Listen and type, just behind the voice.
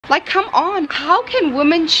Like, come on, how can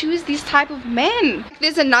women choose these type of men?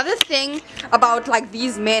 There's another thing about like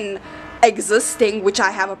these men existing which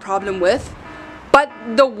I have a problem with, but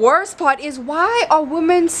the worst part is, why are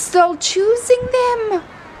women still choosing them?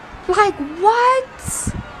 Like,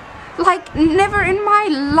 what? Like, never in my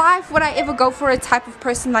life would I ever go for a type of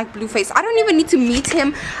person like Blueface. I don't even need to meet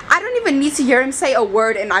him. I don't even need to hear him say a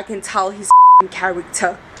word and I can tell his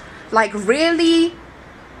character. Like, really?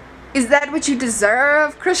 Is that what you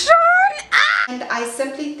deserve, Chrisean? Ah! And I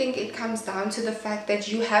simply think it comes down to the fact that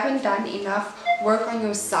you haven't done enough work on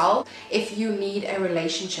yourself if you need a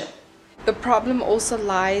relationship. The problem also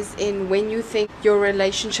lies in when you think your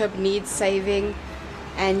relationship needs saving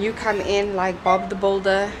and you come in like Bob the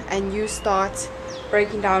Builder and you start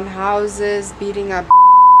breaking down houses, beating up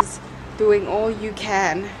doing all you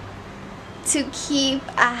can to keep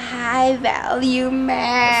a high value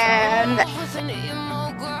man.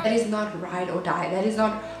 That is not ride or die. That is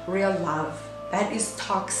not real love. That is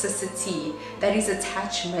toxicity. That is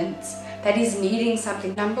attachment. That is needing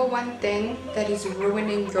something. Number one thing that is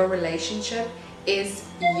ruining your relationship is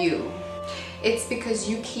you. It's because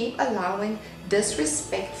you keep allowing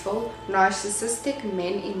disrespectful, narcissistic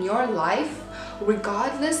men in your life.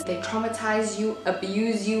 Regardless, they traumatize you,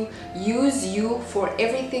 abuse you, use you for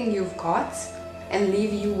everything you've got, and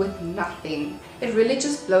leave you with nothing. It really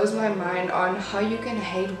just blows my mind on how you can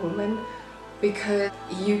hate women because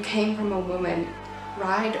you came from a woman.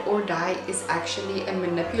 Ride or die is actually a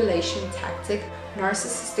manipulation tactic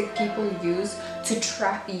narcissistic people use to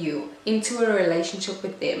trap you into a relationship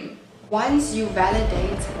with them. Once you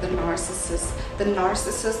validate the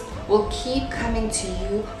narcissist will keep coming to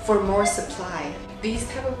you for more supply. These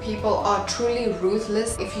type of people are truly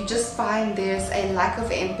ruthless. If you just find there's a lack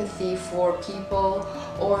of empathy for people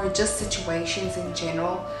or just situations in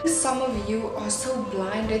general, some of you are so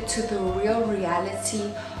blinded to the real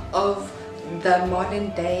reality of the modern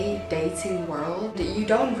day dating world that you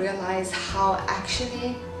don't realize how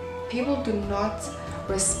actually people do not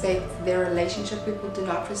respect their relationship, people do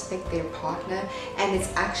not respect their partner, and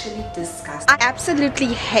it's actually disgusting. I absolutely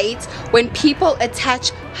hate when people attach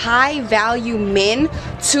high value men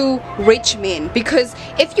to rich men, because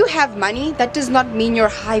if you have money, that does not mean you're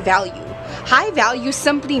high value. High value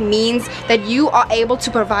simply means that you are able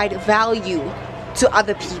to provide value to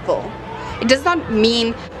other people. It does not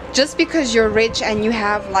mean just because you're rich and you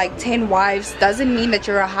have like 10 wives doesn't mean that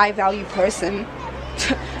you're a high value person.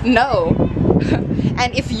 No.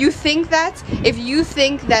 And if you think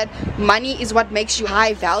that money is what makes you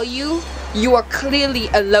high value, you are clearly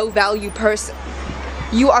a low value person.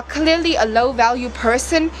 You are clearly a low value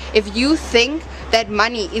person if you think that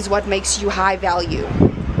money is what makes you high value.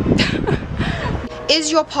 Is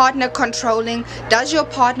your partner controlling? Does your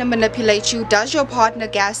partner manipulate you? Does your partner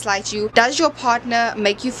gaslight you? Does your partner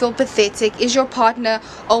make you feel pathetic? Is your partner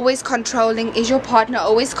always controlling? Is your partner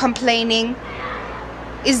always complaining?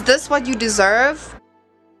 Is this what you deserve?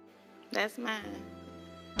 That's mine.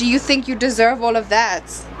 Do you think you deserve all of that?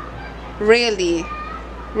 Really?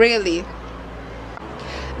 Really?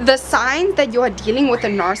 The sign that you are dealing with a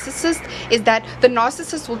narcissist is that the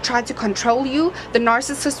narcissist will try to control you. The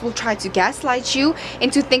narcissist will try to gaslight you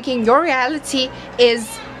into thinking your reality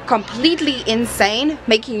is completely insane,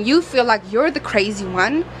 making you feel like you're the crazy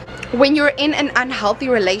one. When you're in an unhealthy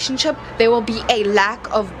relationship, there will be a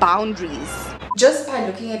lack of boundaries. Just by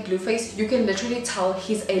looking at Blueface, you can literally tell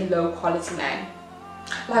he's a low quality man.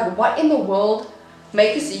 Like, what in the world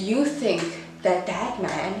makes you think that that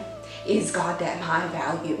man is goddamn high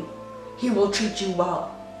value? He will treat you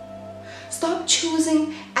well. Stop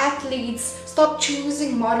choosing athletes, stop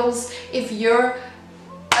choosing models if you're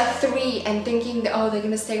a 3 and thinking that, oh, they're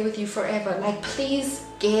gonna stay with you forever. Like, please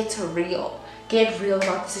get real. Get real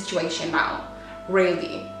about the situation now.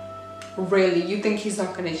 Really, really, you think he's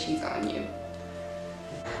not gonna cheat on you?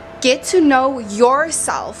 Get to know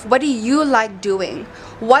yourself. What do you like doing?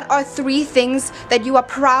 What are 3 things that you are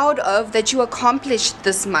proud of that you accomplished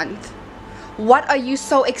this month? What are you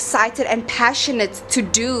so excited and passionate to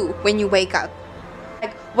do when you wake up?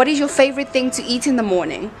 Like, what is your favorite thing to eat in the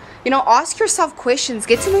morning? You know, ask yourself questions.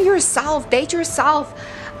 Get to know yourself. Date yourself.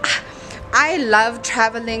 I love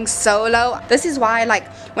traveling solo. This is why, like,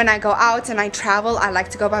 when I go out and I travel, I like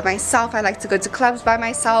to go by myself. I like to go to clubs by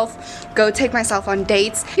myself, go take myself on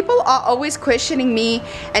dates. People are always questioning me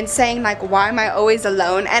and saying, like, why am I always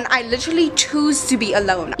alone? And I literally choose to be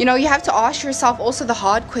alone. You know, you have to ask yourself also the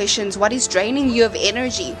hard questions. What is draining you of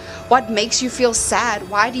energy? What makes you feel sad?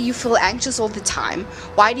 Why do you feel anxious all the time?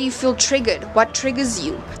 Why do you feel triggered? What triggers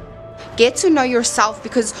you? Get to know yourself,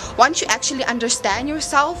 because once you actually understand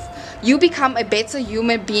yourself, you become a better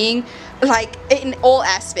human being, like in all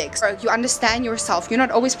aspects. You understand yourself. You're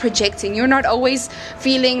not always projecting. You're not always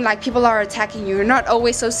feeling like people are attacking you. You're not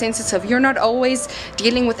always so sensitive. You're not always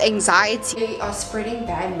dealing with anxiety. They are spreading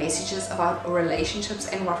bad messages about relationships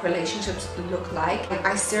and what relationships look like. And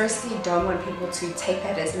I seriously don't want people to take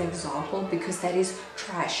that as an example, because that is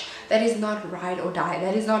trash. That is not ride or die.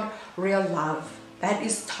 That is not real love. That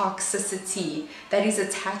is toxicity. That is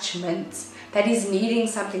attachment. That is needing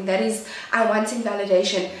something. That is I wanting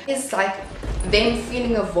validation. It's like them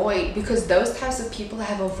feeling a void, because those types of people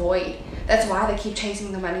have a void. That's why they keep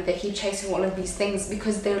chasing the money. They keep chasing all of these things,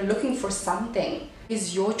 because they're looking for something.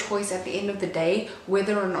 It's your choice at the end of the day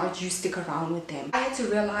whether or not you stick around with them. I had to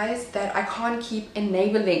realize that I can't keep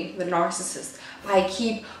enabling the narcissist. I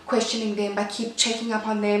keep questioning them, I keep checking up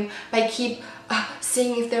on them, I keep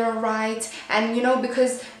seeing if they're alright. And you know,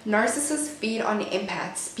 because narcissists feed on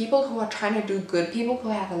empaths, people who are trying to do good, people who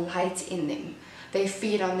have a light in them. They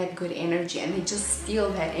feed on that good energy, and they just steal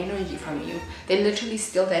that energy from you. They literally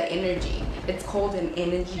steal that energy. It's called an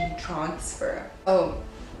energy transfer. Oh,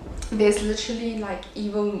 there's literally like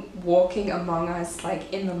evil walking among us,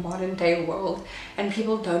 like in the modern day world, and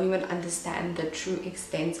people don't even understand the true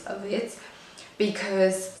extent of it,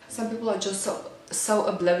 because some people are just so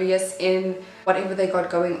oblivious in whatever they got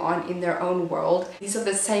going on in their own world. These are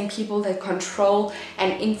the same people that control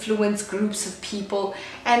and influence groups of people,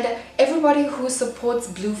 and everybody who supports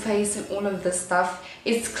Blueface and all of this stuff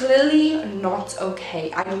is clearly not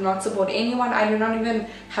okay. I do not support anyone. I do not even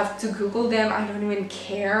have to Google them. I don't even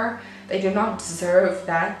care. They do not deserve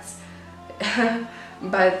that.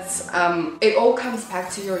 But it all comes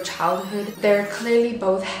back to your childhood. They clearly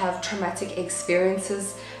both have traumatic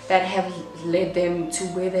experiences that have led them to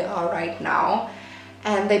where they are right now,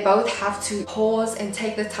 and they both have to pause and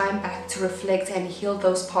take the time back to reflect and heal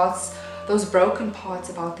those parts, those broken parts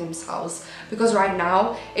about themselves, because right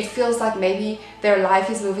now it feels like maybe their life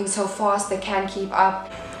is moving so fast they can't keep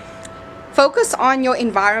up. Focus on your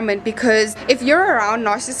environment, because if you're around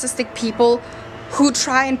narcissistic people who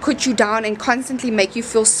try and put you down and constantly make you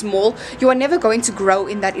feel small, you are never going to grow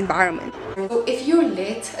in that environment. So if you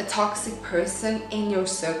let a toxic person in your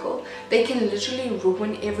circle, they can literally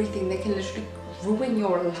ruin everything. They can literally ruin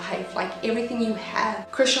your life, like everything you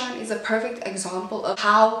have. Chrisean is a perfect example of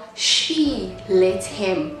how she let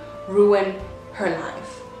him ruin her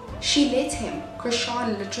life. She let him.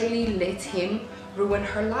 Chrisean literally let him ruin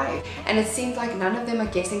her life, and it seems like none of them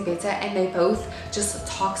are getting better, and they both just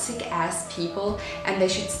toxic ass people, and they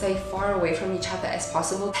should stay far away from each other as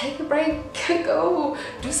possible. Take a break, go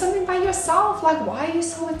do something by yourself. Like, why are you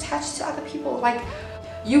so attached to other people? Like,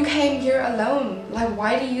 you came here alone. Like,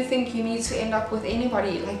 why do you think you need to end up with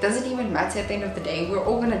anybody? Like, does it even matter at the end of the day? We're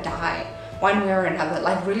all gonna die one way or another.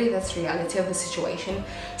 Like, really, that's the reality of the situation.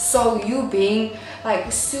 So you being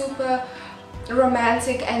like super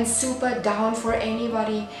romantic and super down for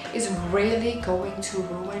anybody is really going to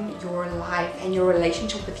ruin your life and your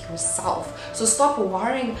relationship with yourself. So stop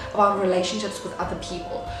worrying about relationships with other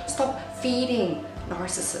people. Stop feeding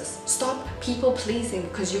narcissists. Stop people pleasing,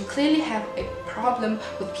 because you clearly have a problem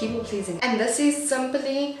with people pleasing. And this is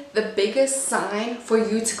simply the biggest sign for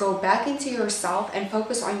you to go back into yourself and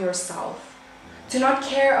focus on yourself. To not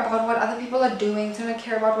care about what other people are doing, to not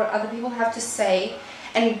care about what other people have to say,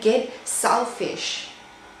 and get selfish.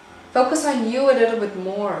 Focus on you a little bit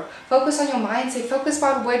more. Focus on your mindset. Focus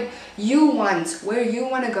about what you want, where you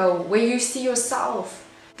want to go, where you see yourself.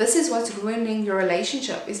 This is what's ruining your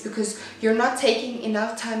relationship, is because you're not taking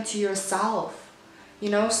enough time to yourself. You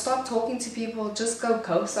know, stop talking to people. Just go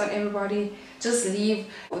ghost on everybody. Just leave.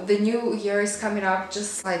 The new year is coming up.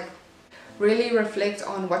 Just like really reflect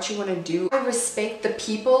on what you want to do. I respect the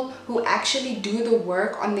people who actually do the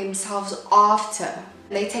work on themselves after.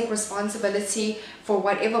 They take responsibility for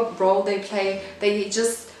whatever role they play. They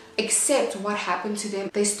just accept what happened to them.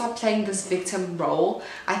 They stop playing this victim role.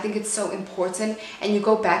 I think it's so important, and you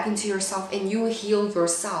go back into yourself and you heal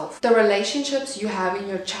yourself. The relationships you have in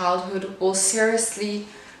your childhood will seriously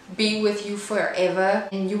be with you forever,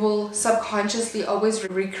 and you will subconsciously always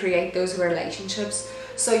recreate those relationships.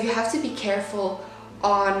 So you have to be careful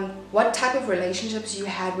on what type of relationships you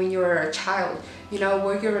had when you were a child. You know,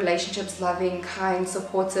 were your relationships loving, kind,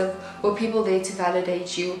 supportive? Were people there to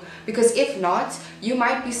validate you? Because if not, you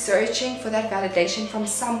might be searching for that validation from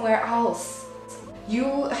somewhere else.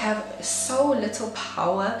 You have so little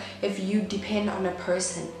power if you depend on a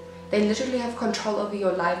person. They literally have control over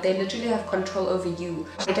your life. They literally have control over you.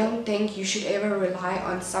 I don't think you should ever rely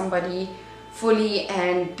on somebody fully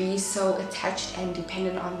and be so attached and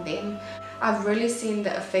dependent on them. I've really seen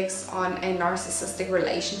the effects on a narcissistic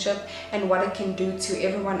relationship and what it can do to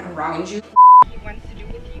everyone around you. He wants to do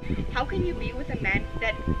with you. How can you be with a man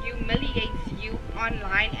that humiliates you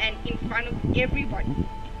online and in front of everybody?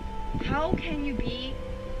 How can you be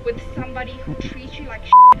with somebody who treats you like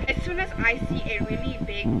shit? As soon as I see a really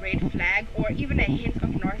big red flag or even a hint of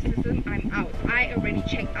narcissism, I'm out. I already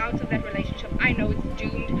checked out of that relationship. I know it's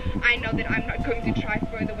doomed. I know that I'm not going to try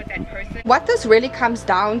further with that person. What this really comes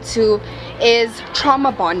down to is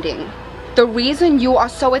trauma bonding. The reason you are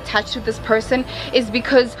so attached to this person is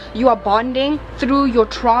because you are bonding through your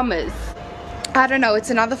traumas. I don't know, it's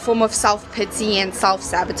another form of self-pity and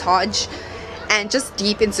self-sabotage and just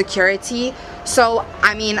deep insecurity. So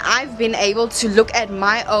I mean, I've been able to look at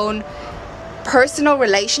my own personal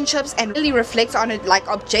relationships and really reflect on it, like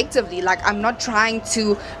objectively. Like, I'm not trying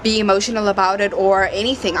to be emotional about it or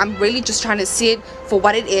anything. I'm really just trying to see it for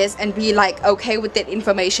what it is and be like okay with that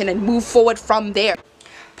information and move forward from there.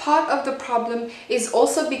 Part of the problem is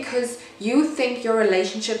also because you think your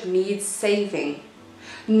relationship needs saving.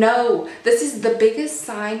 No, this is the biggest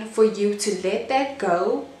sign for you to let that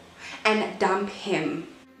go and dump him.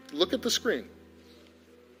 Look at the screen.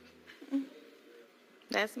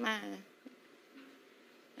 That's mine.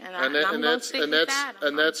 And And I'm going to stick beside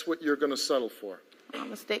him. that's what you're going to settle for. I'm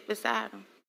going to stick beside him.